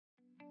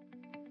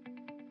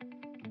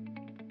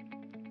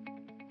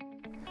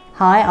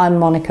Hi, I'm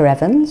Monica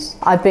Evans.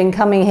 I've been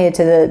coming here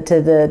to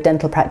the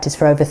dental practice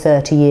for over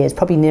 30 years,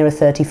 probably nearer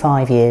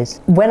 35 years.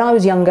 When I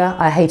was younger,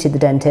 I hated the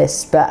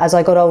dentist, but as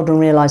I got older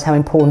and realised how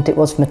important it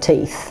was for my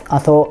teeth, I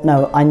thought,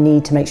 no, I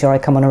need to make sure I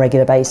come on a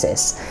regular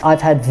basis.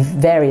 I've had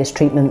various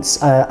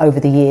treatments over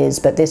the years,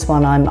 but this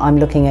one I'm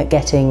looking at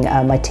getting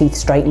my teeth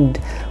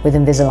straightened with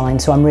Invisalign,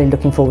 so I'm really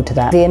looking forward to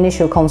that. The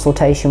initial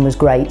consultation was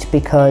great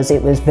because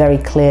it was very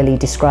clearly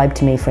described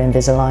to me for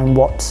Invisalign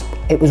what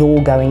it was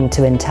all going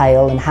to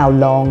entail and how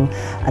long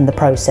and the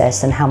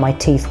process and how my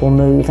teeth will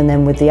move, and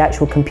then with the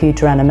actual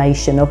computer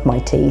animation of my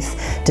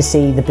teeth to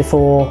see the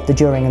before, the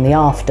during and the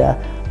after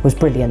was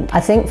brilliant. I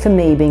think for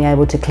me, being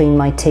able to clean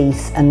my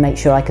teeth and make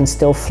sure I can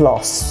still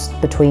floss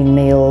between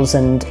meals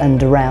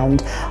and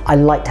around, I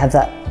like to have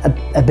that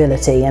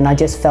ability, and I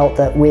just felt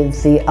that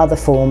with the other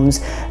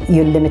forms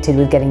you're limited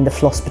with getting the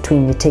floss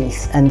between your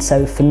teeth, and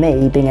so for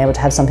me being able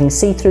to have something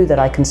see-through that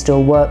I can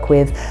still work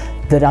with,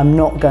 that I'm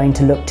not going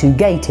to look too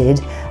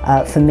gated,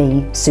 for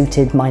me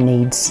suited my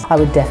needs. I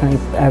would definitely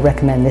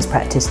recommend this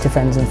practice to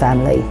friends and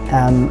family.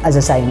 As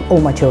I say,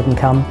 all my children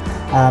come,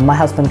 my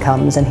husband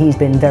comes, and he's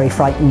been very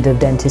frightened of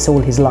dentists all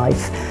his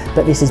life,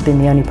 but this has been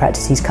the only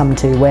practice he's come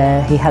to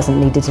where he hasn't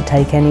needed to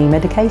take any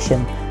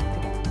medication.